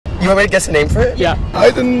You want me to guess a name for it? Yeah.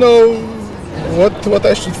 I don't know what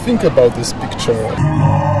I should think about this picture.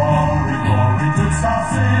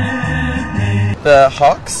 The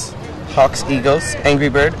Hawks. Hawks, Eagles. Angry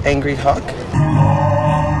Bird, Angry Hawk.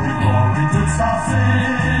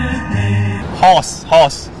 Horse.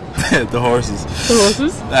 The horses. The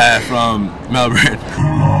horses? From Melbourne.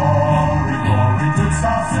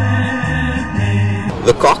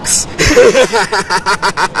 The Cocks.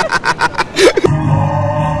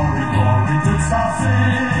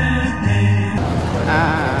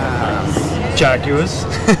 Jaguars.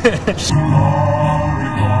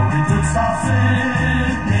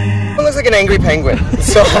 It looks like an angry penguin.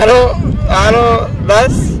 So I don't,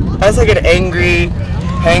 that's like an angry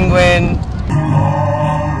penguin.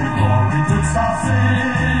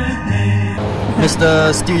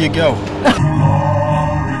 Mr. Steal Your Girl.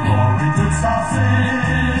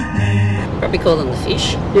 Probably call them the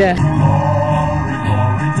fish. Yeah.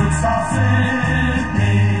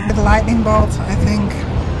 The lightning bolt, I think.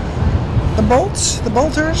 The bolts, the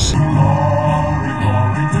bolters.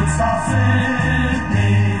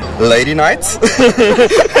 Lady Knights. Because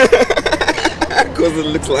it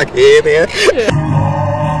looks like hair there.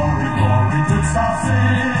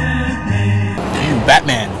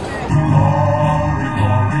 Batman.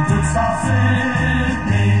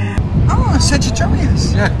 Oh,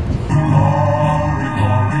 Sagittarius.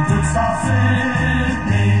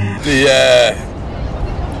 Yeah.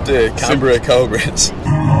 The Canberra Cowgirls.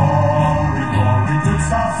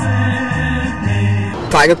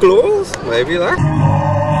 Tiger claws, maybe like.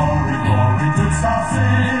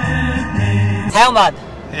 Helmet.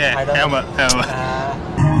 Yeah, helmet.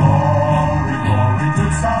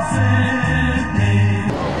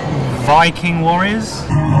 Viking warriors.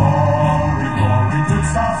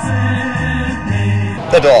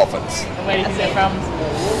 The Dolphins. Where do you think they're from?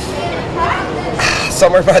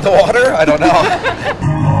 Somewhere by the water? I don't know.